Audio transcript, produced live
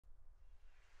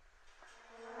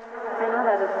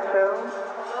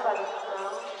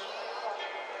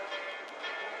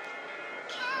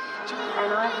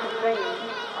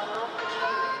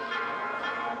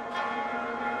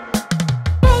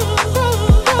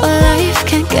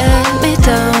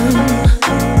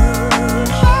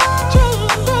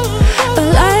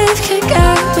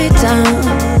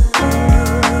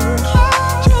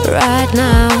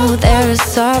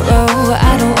sorrow.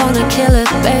 I don't wanna kill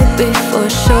it, baby, for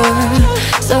sure.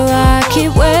 So I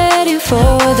keep waiting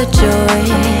for the joy.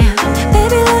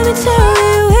 Baby, let me tell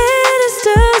you, it is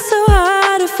still so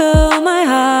hard to fill my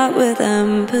heart with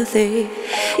empathy.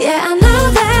 Yeah, I know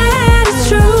that it's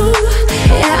true.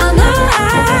 Yeah, I know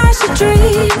I should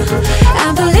dream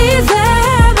and believe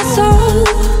in my soul,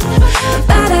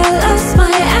 but I lost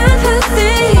my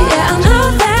empathy. Yeah, I know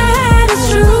that it's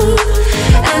true,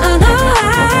 and I know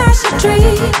I should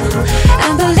dream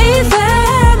and believe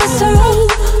in my soul,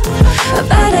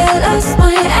 but I lost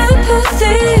my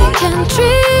empathy. Can't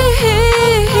dream,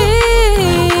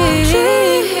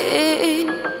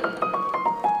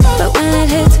 but when it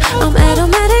hits, I'm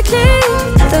automatically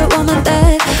the woman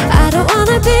that I don't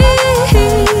wanna be.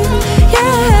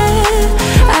 Yeah,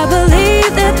 I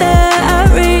believe that there are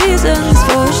reasons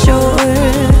for sure.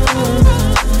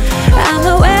 I'm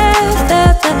aware of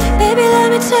that, but baby, let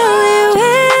me tell you,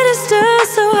 it is still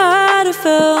so hard to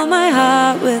fill my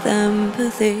heart with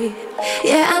empathy.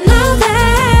 Yeah, I know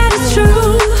that it's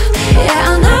true.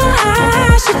 Yeah, I know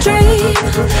I should dream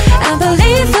and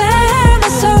believe in my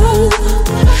soul,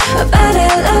 but I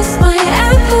lost my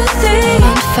empathy.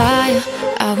 On fire,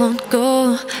 I won't go,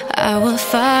 I will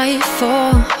fight for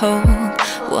hope.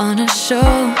 Wanna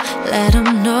show, let them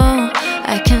know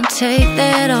I can't take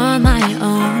that on my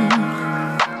own.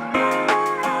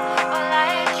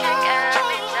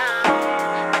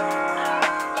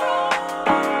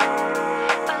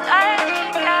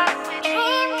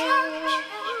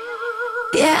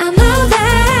 Yeah, I know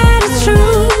that it's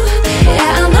true.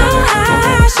 Yeah, I know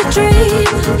I should dream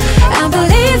and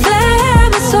believe in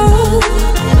my soul,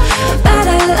 but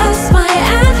I lost my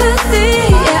empathy.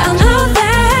 Yeah, I know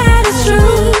that it's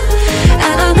true,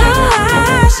 and I know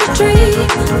I should dream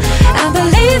and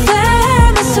believe in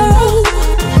my soul,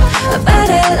 but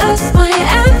I lost my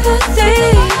empathy.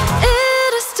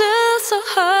 It is still so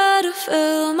hard to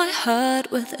fill my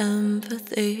heart with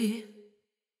empathy.